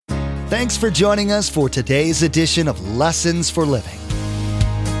Thanks for joining us for today's edition of Lessons for Living.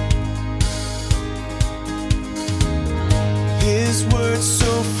 His word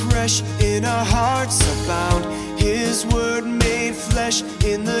so fresh in our hearts abound. His word made flesh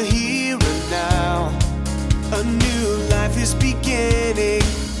in the here and now. A new life is beginning.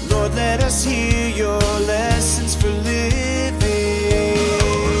 Lord, let us hear your lessons for living.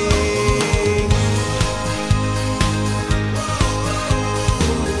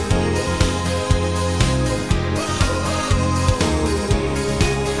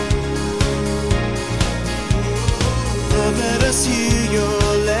 Lord, let us hear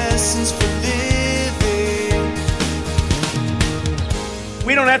your lessons for living.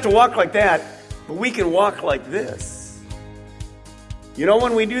 We don't have to walk like that, but we can walk like this. You know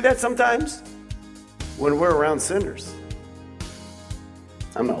when we do that sometimes? When we're around sinners.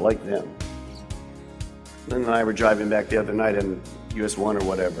 I'm not like them. Lynn and I were driving back the other night in US 1 or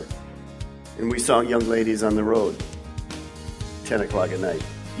whatever, and we saw young ladies on the road, 10 o'clock at night.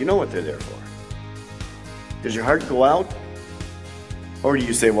 You know what they're there for. Does your heart go out? Or do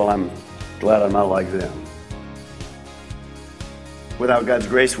you say, well, I'm glad I'm not like them? Without God's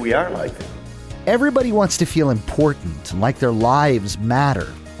grace, we are like them. Everybody wants to feel important and like their lives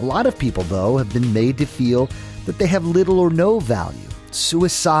matter. A lot of people, though, have been made to feel that they have little or no value.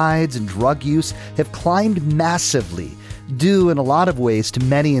 Suicides and drug use have climbed massively, due in a lot of ways to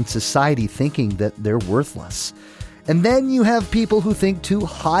many in society thinking that they're worthless. And then you have people who think too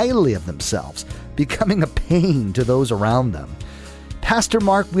highly of themselves, becoming a pain to those around them. Pastor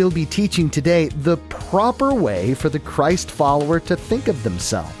Mark will be teaching today the proper way for the Christ follower to think of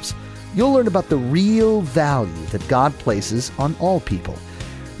themselves. You'll learn about the real value that God places on all people.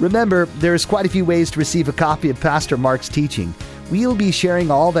 Remember, there's quite a few ways to receive a copy of Pastor Mark's teaching. We'll be sharing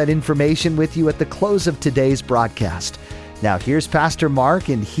all that information with you at the close of today's broadcast. Now here's Pastor Mark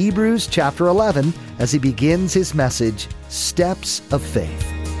in Hebrews chapter 11 as he begins his message, Steps of Faith.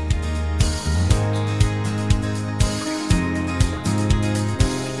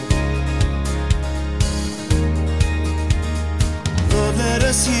 Let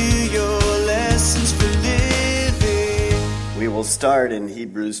us hear your lessons for living. We will start in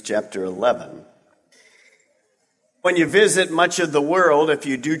Hebrews chapter 11. When you visit much of the world, if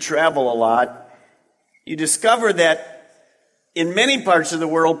you do travel a lot, you discover that in many parts of the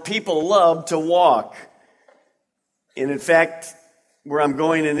world, people love to walk. And in fact, where I'm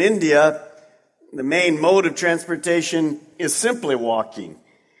going in India, the main mode of transportation is simply walking.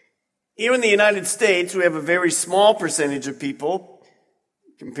 Here in the United States, we have a very small percentage of people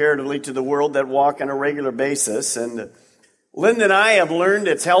comparatively to the world that walk on a regular basis. And Linda and I have learned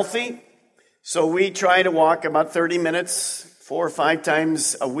it's healthy, so we try to walk about 30 minutes 4 or 5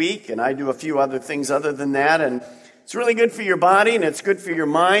 times a week, and I do a few other things other than that. And it's really good for your body, and it's good for your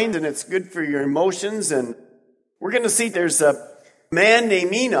mind, and it's good for your emotions. And we're going to see there's a man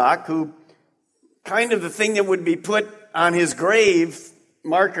named Enoch who kind of the thing that would be put on his grave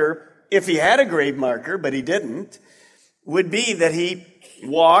marker, if he had a grave marker, but he didn't, would be that he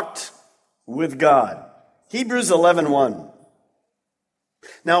walked with God. Hebrews 11:1.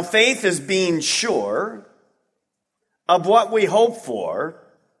 Now faith is being sure of what we hope for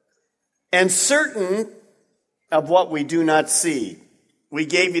and certain of what we do not see. We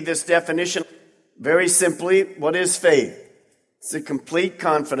gave you this definition very simply. What is faith? It's a complete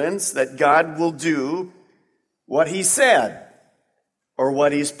confidence that God will do what he said or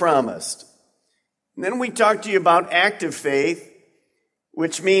what he's promised. And then we talked to you about active faith,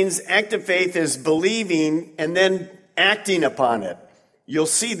 which means active faith is believing and then acting upon it. You'll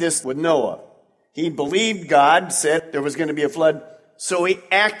see this with Noah. He believed God said there was going to be a flood, so he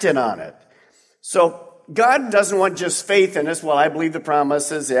acted on it. So God doesn't want just faith in us. Well, I believe the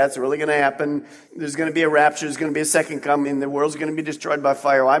promises. Yeah, it's really going to happen. There's going to be a rapture. There's going to be a second coming. The world's going to be destroyed by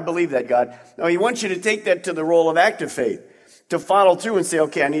fire. I believe that, God. No, he wants you to take that to the role of active faith, to follow through and say,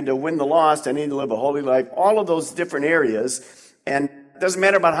 okay, I need to win the lost. I need to live a holy life. All of those different areas. And it doesn't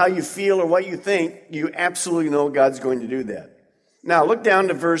matter about how you feel or what you think. You absolutely know God's going to do that. Now, look down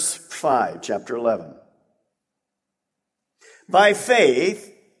to verse 5, chapter 11. By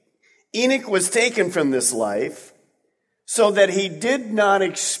faith, Enoch was taken from this life so that he did not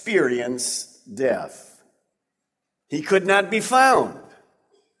experience death. He could not be found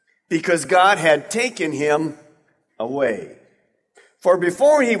because God had taken him away. For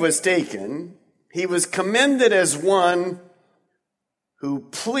before he was taken, he was commended as one who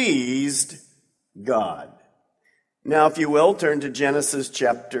pleased God. Now, if you will, turn to Genesis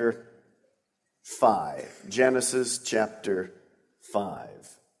chapter 5. Genesis chapter 5.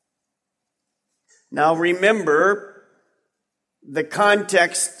 Now remember the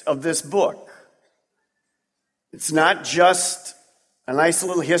context of this book. It's not just a nice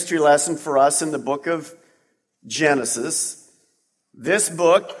little history lesson for us in the book of Genesis. This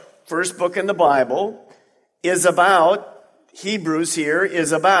book, first book in the Bible, is about, Hebrews here,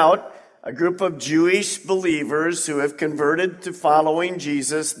 is about a group of Jewish believers who have converted to following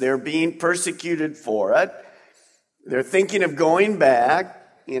Jesus. They're being persecuted for it. They're thinking of going back.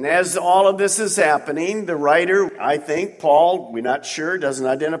 And as all of this is happening, the writer, I think, Paul, we're not sure, doesn't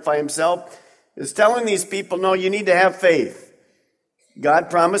identify himself, is telling these people, no, you need to have faith. God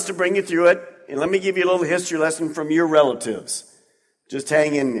promised to bring you through it. And let me give you a little history lesson from your relatives. Just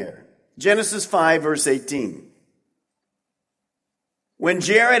hang in there. Genesis 5, verse 18. When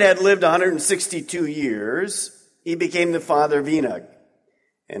Jared had lived 162 years, he became the father of Enoch.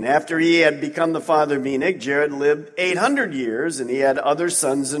 And after he had become the father of Enoch, Jared lived 800 years, and he had other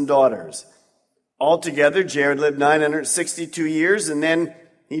sons and daughters. Altogether, Jared lived 962 years, and then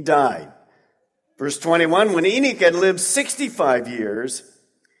he died. Verse 21, when Enoch had lived 65 years,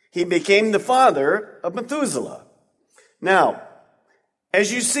 he became the father of Methuselah. Now,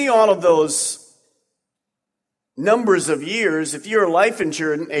 as you see all of those numbers of years, if you're a life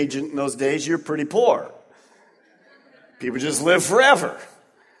insurance agent in those days, you're pretty poor. People just live forever.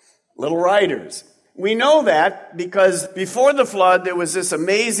 Little riders. We know that because before the flood, there was this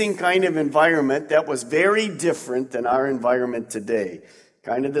amazing kind of environment that was very different than our environment today.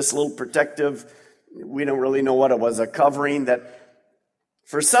 Kind of this little protective, we don't really know what it was, a covering that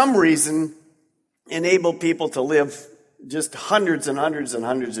for some reason enabled people to live just hundreds and hundreds and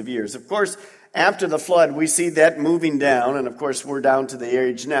hundreds of years. Of course, after the flood, we see that moving down, and of course, we're down to the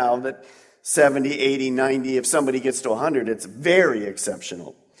age now that 70, 80, 90, if somebody gets to 100, it's very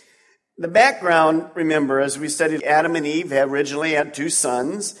exceptional. The background, remember, as we studied, Adam and Eve originally had two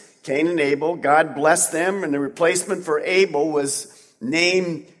sons, Cain and Abel. God blessed them, and the replacement for Abel was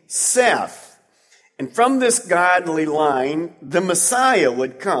named Seth. And from this godly line, the Messiah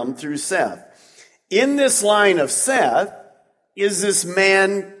would come through Seth. In this line of Seth is this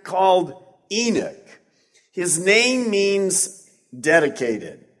man called Enoch. His name means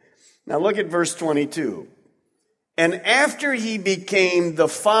dedicated. Now look at verse 22. And after he became the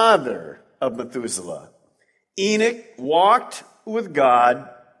father of Methuselah, Enoch walked with God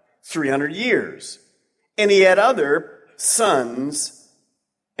 300 years, and he had other sons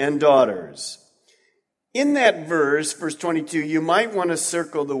and daughters. In that verse, verse 22, you might want to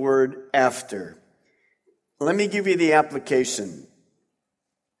circle the word after. Let me give you the application.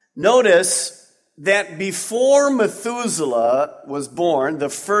 Notice that before Methuselah was born, the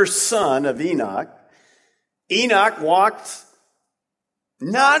first son of Enoch, Enoch walked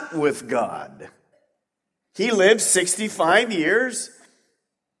not with God. He lived 65 years.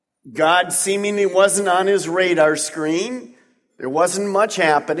 God seemingly wasn't on his radar screen. There wasn't much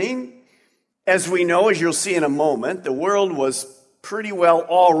happening. As we know, as you'll see in a moment, the world was pretty well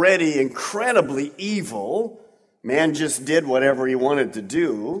already incredibly evil. Man just did whatever he wanted to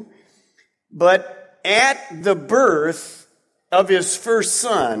do. But at the birth of his first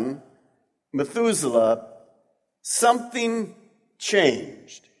son, Methuselah, something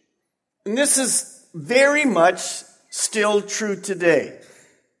changed. And this is very much still true today.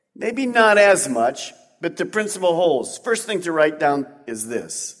 Maybe not as much, but the principle holds. First thing to write down is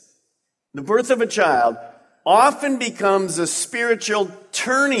this. The birth of a child often becomes a spiritual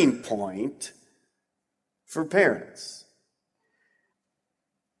turning point for parents.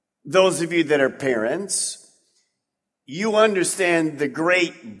 Those of you that are parents, you understand the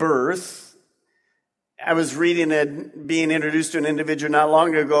great birth. I was reading it, being introduced to an individual not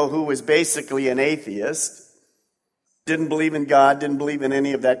long ago who was basically an atheist. Didn't believe in God, didn't believe in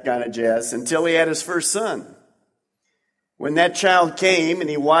any of that kind of jazz until he had his first son. When that child came and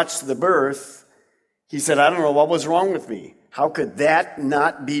he watched the birth, he said, I don't know what was wrong with me. How could that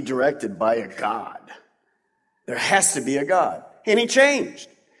not be directed by a God? There has to be a God. And he changed.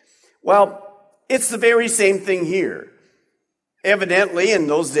 Well, it's the very same thing here. Evidently, in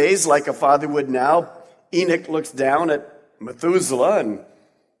those days, like a father would now, Enoch looks down at Methuselah and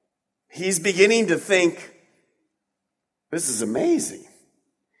he's beginning to think, this is amazing.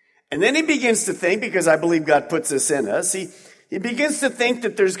 And then he begins to think, because I believe God puts this in us, he begins to think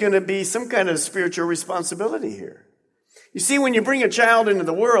that there's going to be some kind of spiritual responsibility here. You see, when you bring a child into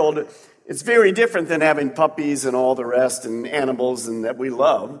the world, it's very different than having puppies and all the rest and animals and that we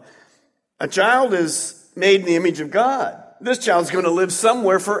love. A child is made in the image of God. This child's going to live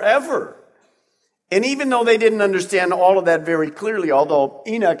somewhere forever. And even though they didn't understand all of that very clearly, although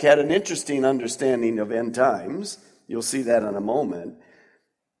Enoch had an interesting understanding of end times, you'll see that in a moment,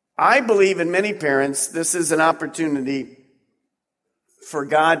 I believe in many parents, this is an opportunity for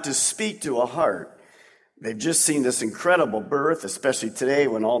God to speak to a heart. They've just seen this incredible birth, especially today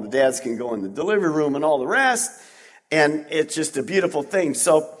when all the dads can go in the delivery room and all the rest. And it's just a beautiful thing.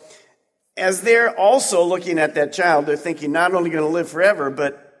 So as they're also looking at that child, they're thinking not only going to live forever,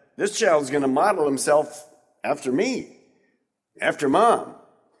 but this child's going to model himself after me, after mom.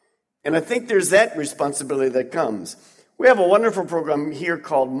 And I think there's that responsibility that comes. We have a wonderful program here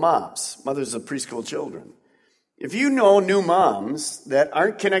called MOPS, Mothers of Preschool Children. If you know new moms that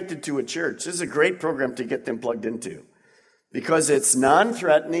aren't connected to a church, this is a great program to get them plugged into because it's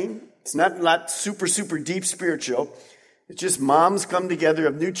non-threatening. It's not super, super deep spiritual. It's just moms come together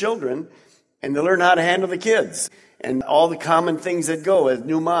of new children and they learn how to handle the kids and all the common things that go as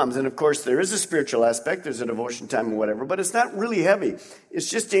new moms. And of course, there is a spiritual aspect. There's a devotion time or whatever, but it's not really heavy. It's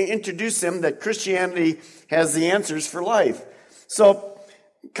just to introduce them that Christianity has the answers for life. So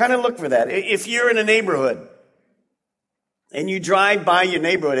kind of look for that. If you're in a neighborhood and you drive by your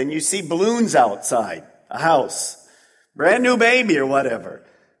neighborhood and you see balloons outside a house, brand new baby or whatever,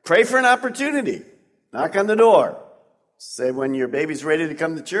 pray for an opportunity. Knock on the door. Say when your baby's ready to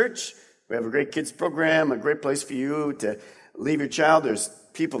come to church, we have a great kids program, a great place for you to leave your child. There's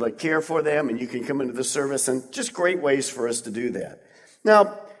people that care for them and you can come into the service and just great ways for us to do that.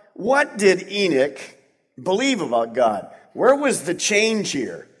 Now, what did Enoch believe about God? Where was the change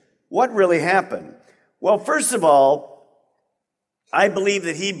here? What really happened? Well, first of all, I believe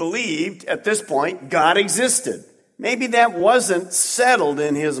that he believed at this point God existed. Maybe that wasn't settled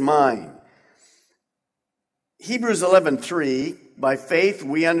in his mind. Hebrews 11:3, by faith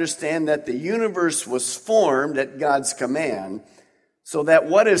we understand that the universe was formed at God's command, so that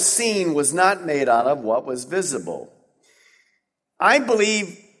what is seen was not made out of what was visible. I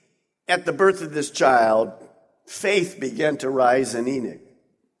believe at the birth of this child, faith began to rise in Enoch.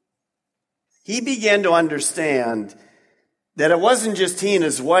 He began to understand that it wasn't just he and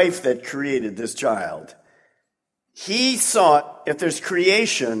his wife that created this child. He saw if there's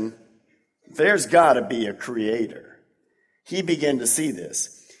creation, there's got to be a creator. He began to see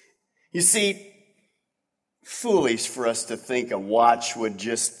this. You see, foolish for us to think a watch would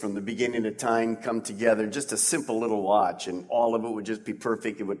just, from the beginning of time, come together, just a simple little watch, and all of it would just be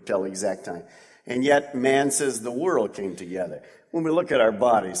perfect. It would tell exact time. And yet, man says the world came together. When we look at our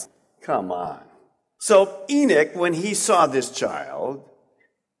bodies, come on. So Enoch, when he saw this child,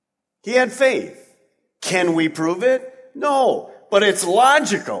 he had faith. Can we prove it? No, but it's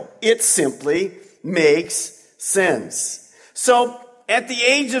logical. It simply makes sense. So at the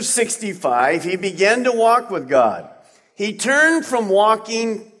age of 65, he began to walk with God. He turned from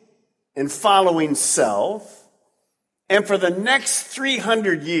walking and following self, and for the next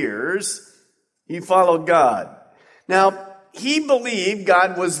 300 years, he followed God. Now, he believed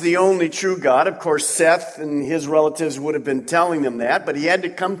God was the only true God. Of course, Seth and his relatives would have been telling him that, but he had to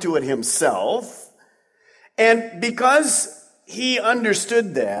come to it himself. And because he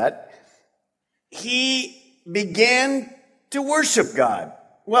understood that, he began to worship God.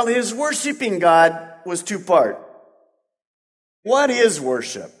 Well, his worshiping God was two-part. What is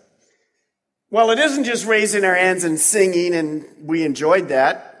worship? Well, it isn't just raising our hands and singing, and we enjoyed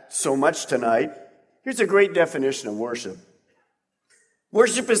that so much tonight. Here's a great definition of worship.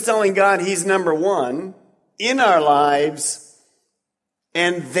 Worship is telling God he's number one in our lives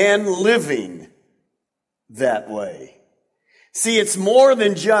and then living that way. See, it's more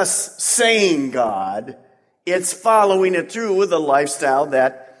than just saying God. It's following it through with a lifestyle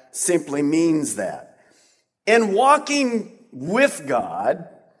that simply means that. And walking with God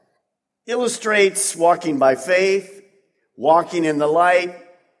illustrates walking by faith, walking in the light,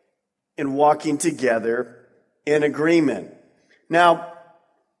 and walking together in agreement. Now,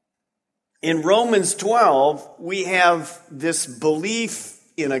 in Romans 12, we have this belief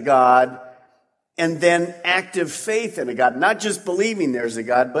in a God and then active faith in a God. Not just believing there's a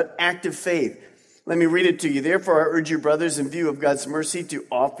God, but active faith. Let me read it to you. Therefore, I urge you, brothers, in view of God's mercy, to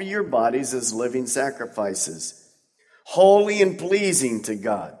offer your bodies as living sacrifices, holy and pleasing to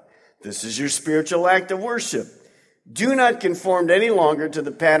God. This is your spiritual act of worship. Do not conform any longer to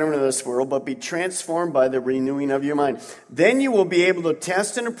the pattern of this world, but be transformed by the renewing of your mind. Then you will be able to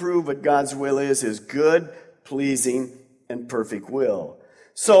test and approve what God's will is, his good, pleasing, and perfect will.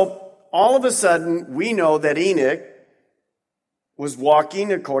 So, all of a sudden, we know that Enoch was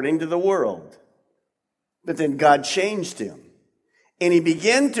walking according to the world. But then God changed him. And he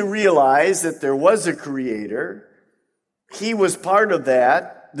began to realize that there was a creator. He was part of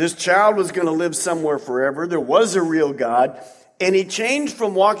that. This child was going to live somewhere forever. There was a real God. And he changed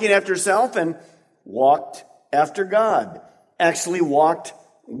from walking after self and walked after God. Actually walked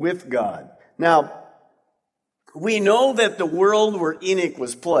with God. Now, We know that the world where Enoch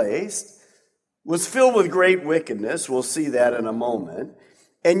was placed was filled with great wickedness. We'll see that in a moment.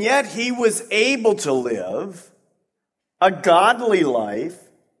 And yet he was able to live a godly life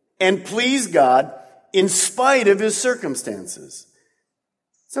and please God in spite of his circumstances.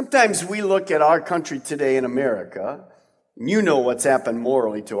 Sometimes we look at our country today in America, and you know what's happened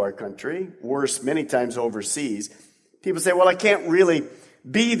morally to our country, worse many times overseas. People say, well, I can't really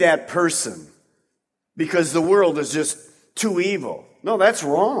be that person because the world is just too evil. No, that's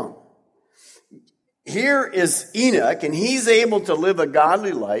wrong. Here is Enoch, and he's able to live a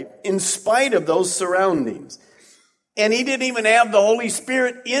godly life in spite of those surroundings. And he didn't even have the Holy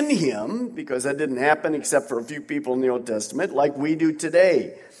Spirit in him, because that didn't happen except for a few people in the Old Testament, like we do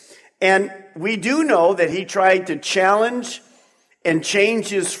today. And we do know that he tried to challenge and change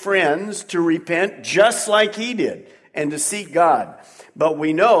his friends to repent just like he did and to seek God. But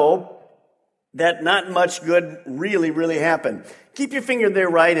we know that not much good really happened. Keep your finger there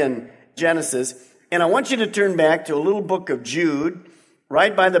right in Genesis. And I want you to turn back to a little book of Jude,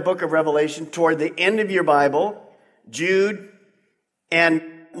 right by the book of Revelation, toward the end of your Bible. Jude, and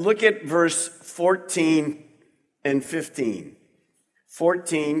look at verse 14 and 15.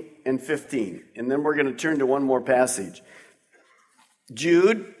 14 and 15. And then we're going to turn to one more passage.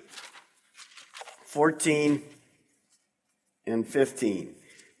 Jude, 14 and 15.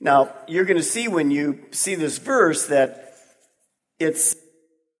 Now, you're going to see when you see this verse that it's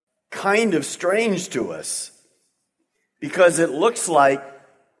kind of strange to us because it looks like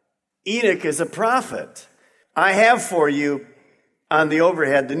Enoch is a prophet. I have for you on the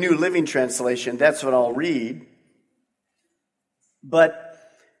overhead the New Living Translation. That's what I'll read. But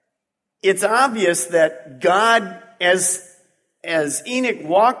it's obvious that God, as Enoch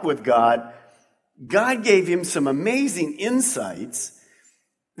walked with God, God gave him some amazing insights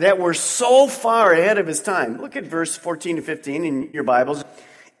that were so far ahead of his time. Look at verse 14 to 15 in your Bibles.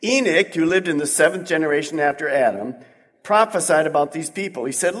 Enoch, who lived in the 7th generation after Adam, prophesied about these people.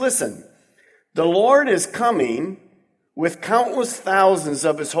 He said, listen, the Lord is coming with countless thousands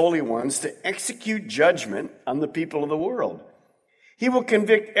of his holy ones to execute judgment on the people of the world. He will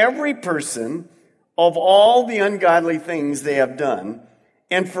convict every person of all the ungodly things they have done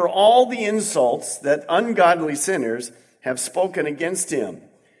and for all the insults that ungodly sinners have spoken against him.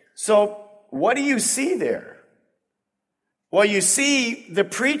 So, what do you see there? Well, you see the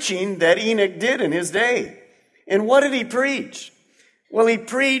preaching that Enoch did in his day. And what did he preach? Well, he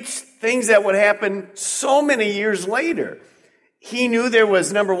preached things that would happen so many years later. He knew there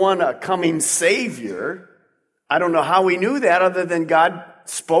was, number one, a coming Savior. I don't know how he knew that other than God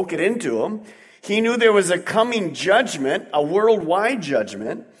spoke it into him. He knew there was a coming judgment, a worldwide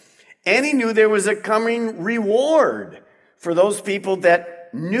judgment. And he knew there was a coming reward for those people that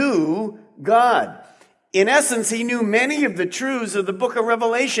knew God. In essence, he knew many of the truths of the book of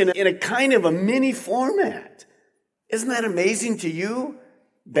Revelation in a kind of a mini format. Isn't that amazing to you?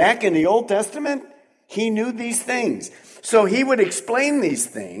 Back in the Old Testament, he knew these things. So he would explain these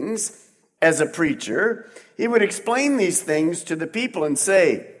things as a preacher. He would explain these things to the people and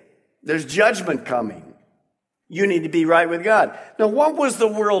say, there's judgment coming. You need to be right with God. Now, what was the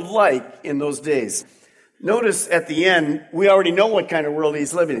world like in those days? Notice at the end, we already know what kind of world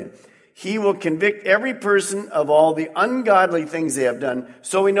he's living in. He will convict every person of all the ungodly things they have done.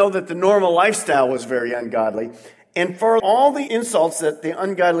 So we know that the normal lifestyle was very ungodly. And for all the insults that the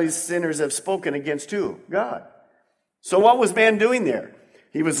ungodly sinners have spoken against who? God. So what was man doing there?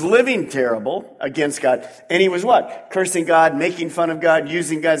 He was living terrible against God. And he was what? Cursing God, making fun of God,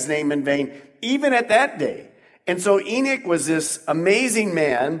 using God's name in vain, even at that day. And so Enoch was this amazing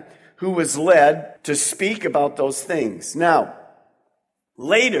man who was led to speak about those things. Now,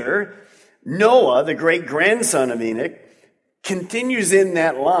 later, Noah, the great-grandson of Enoch, continues in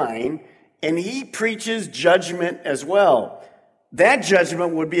that line, and he preaches judgment as well. That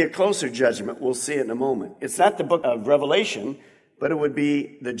judgment would be a closer judgment. We'll see it in a moment. It's not the book of Revelation, but it would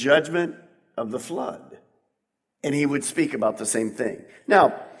be the judgment of the flood. And he would speak about the same thing.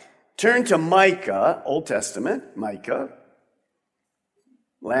 Now, turn to Micah, Old Testament, Micah.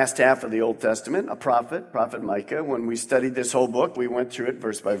 Last half of the Old Testament, a prophet Micah. When we studied this whole book, we went through it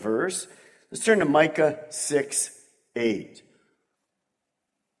verse by verse. Let's turn to Micah 6:8.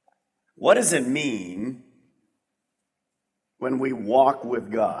 What does it mean when we walk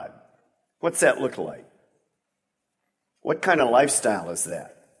with God? What's that look like? What kind of lifestyle is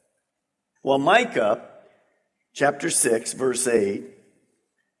that? Well, Micah chapter 6, verse 8,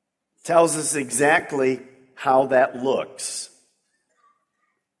 tells us exactly how that looks.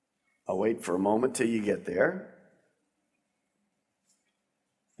 I'll wait for a moment till you get there.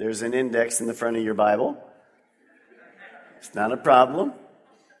 There's an index in the front of your Bible. It's not a problem.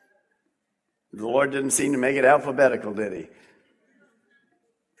 The Lord didn't seem to make it alphabetical, did he?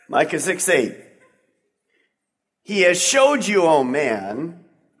 Micah 6:8. He has showed you, O man,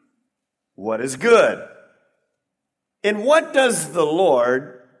 what is good. And what does the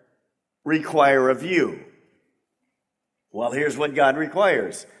Lord require of you? Well, here's what God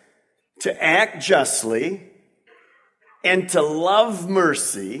requires. To act justly, and to love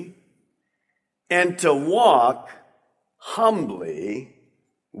mercy, and to walk humbly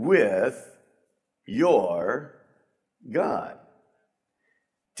with your God.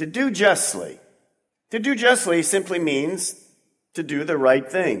 To do justly. To do justly simply means to do the right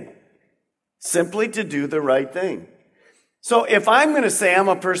thing. Simply to do the right thing. So if I'm going to say I'm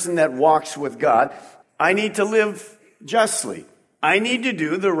a person that walks with God, I need to live justly. I need to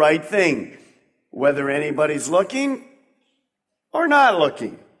do the right thing, whether anybody's looking or not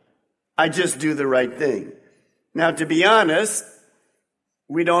looking. I just do the right thing. Now, to be honest,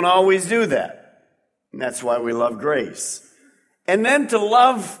 we don't always do that. And that's why we love grace. And then to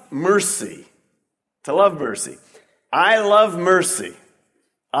love mercy. To love mercy. I love mercy.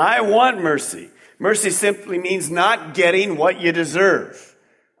 I want mercy. Mercy simply means not getting what you deserve.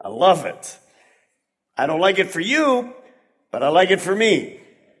 I love it. I don't like it for you, but I like it for me.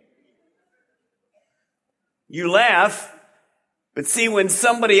 You laugh, but see, when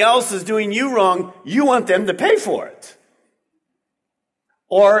somebody else is doing you wrong, you want them to pay for it.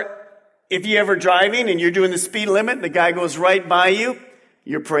 Or if you're ever driving and you're doing the speed limit and the guy goes right by you,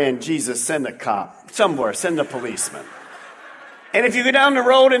 you're praying, Jesus, send a cop somewhere, send a policeman. And if you go down the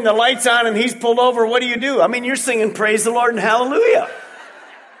road and the light's on and he's pulled over, what do? I mean, you're singing praise the Lord and hallelujah.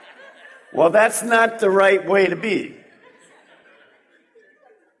 Well, that's not the right way to be.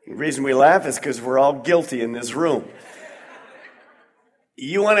 The reason we laugh is because we're all guilty in this room.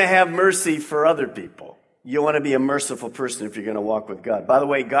 You want to have mercy for other people. You want to be a merciful person if you're going to walk with God. By the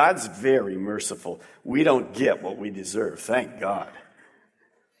way, God's very merciful. We don't get what we deserve. Thank God.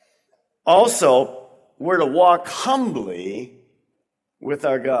 Also, we're to walk humbly with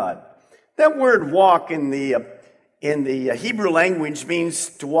our God. That word walk in the Hebrew language means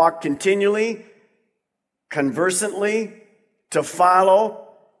to walk continually, conversantly, to follow,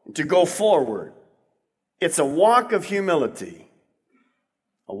 to go forward. It's a walk of humility.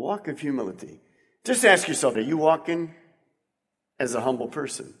 A walk of humility. Just ask yourself, are you walking as a humble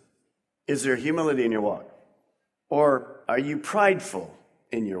person? Is there humility in your walk? Or are you prideful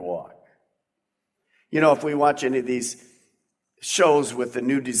in your walk? You know, if we watch any of these shows with the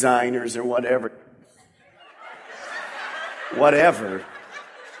new designers or whatever,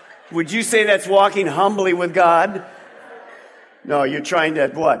 would you say that's walking humbly with God? No, you're trying to,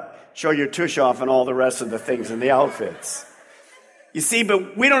 what? Show your tush off and all the rest of the things in the outfits. You see,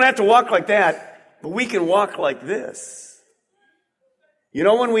 but we don't have to walk like that, but we can walk like this. You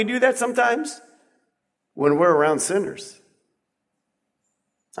know when we do that sometimes? When we're around sinners.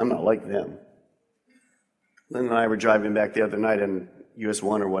 I'm not like them. Lynn and I were driving back the other night on US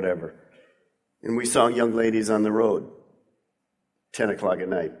 1 or whatever, and we saw young ladies on the road, 10 o'clock at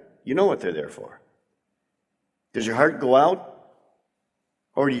night. You know what they're there for. Does your heart go out?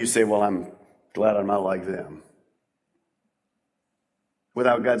 Or do you say, well, I'm glad I'm not like them?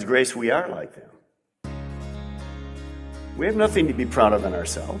 Without God's grace, we are like them. We have nothing to be proud of in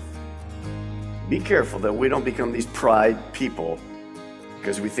ourselves. Be careful that we don't become these pride people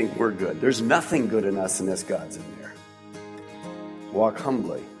because we think we're good. There's nothing good in us unless God's in there. Walk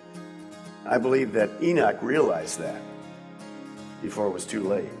humbly. I believe that Enoch realized that before it was too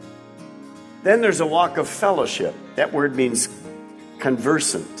late. Then there's a walk of fellowship. That word means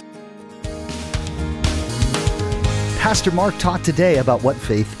conversant. Pastor Mark taught today about what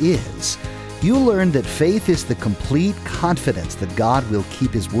faith is. You learned that faith is the complete confidence that God will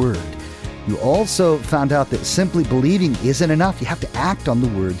keep His word. You also found out that simply believing isn't enough. You have to act on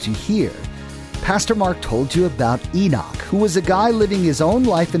the words you hear. Pastor Mark told you about Enoch, who was a guy living his own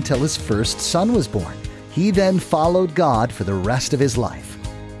life until his first son was born. He then followed God for the rest of his life.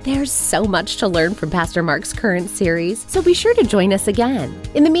 There's so much to learn from Pastor Mark's current series, so be sure to join us again.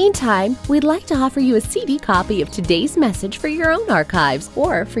 In the meantime, we'd like to offer you a CD copy of today's message for your own archives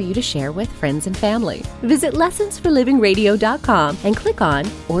or for you to share with friends and family. Visit lessonsforlivingradio.com and click on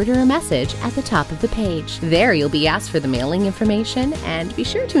Order a Message at the top of the page. There you'll be asked for the mailing information and be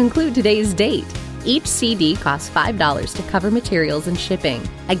sure to include today's date. Each CD costs $5 to cover materials and shipping.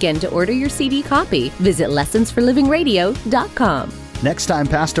 Again, to order your CD copy, visit lessonsforlivingradio.com. Next time,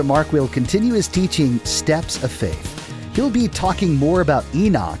 Pastor Mark will continue his teaching, Steps of Faith. He'll be talking more about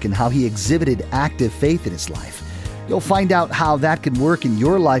Enoch and how he exhibited active faith in his life. You'll find out how that can work in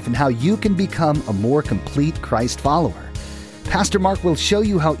your life and how you can become a more complete Christ follower. Pastor Mark will show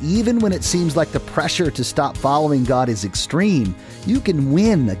you how even when it seems like the pressure to stop following God is extreme, you can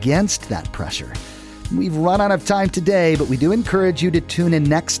win against that pressure. We've run out of time today, but we do encourage you to tune in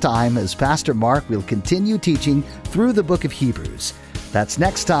next time as Pastor Mark will continue teaching through the book of Hebrews. That's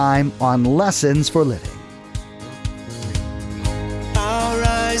next time on Lessons for Living. Our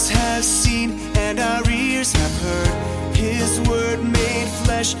eyes have seen and our ears have heard His word made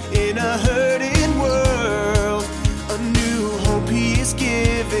flesh in a hurting